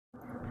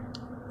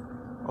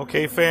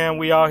Okay, fam,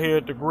 we out here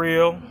at the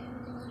grill.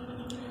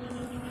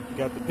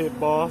 Got the Pit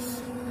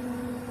Boss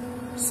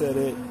set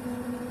at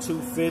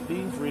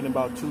 250. It's reading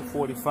about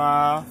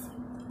 245.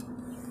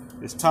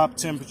 Its top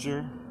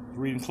temperature is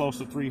reading close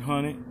to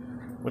 300,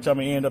 which I'm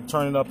gonna end up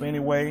turning up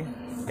anyway.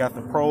 Got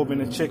the probe in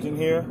the chicken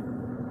here.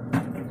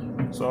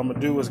 So I'm gonna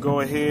do is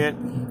go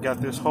ahead.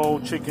 Got this whole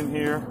chicken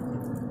here.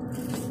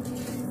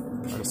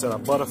 Like I said, I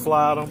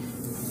butterflied them. I'm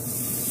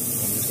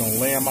just gonna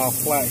lay them out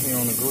flat here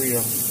on the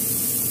grill.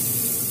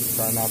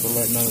 Try not to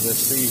let none of this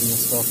seasoning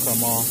stuff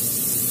come off. I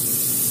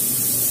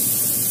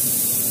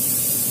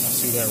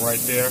see that right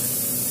there.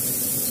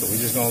 So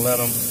we're just gonna let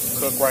them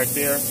cook right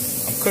there.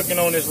 I'm cooking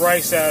on this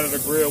right side of the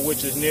grill,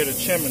 which is near the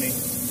chimney.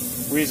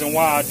 Reason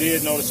why I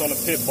did notice on the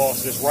Pit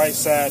Boss, this right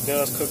side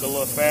does cook a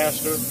little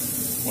faster.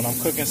 When I'm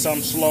cooking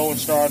something slow and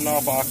starting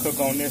off, I'll cook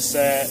on this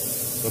side.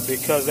 But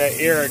because that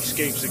air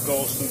escapes that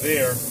goes through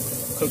there,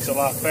 cooks a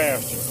lot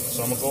faster.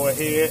 So I'm gonna go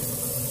ahead,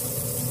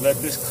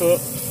 let this cook.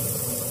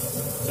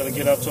 Till it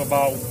get up to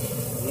about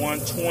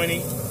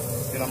 120,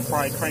 and I'm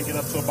probably cranking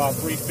up to about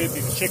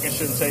 350. The chicken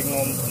shouldn't take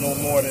no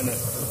more than a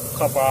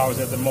couple hours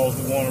at the most.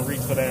 We want to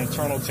reach for that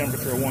internal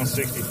temperature of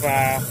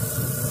 165.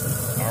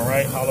 All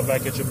right, holler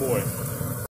back at your boy.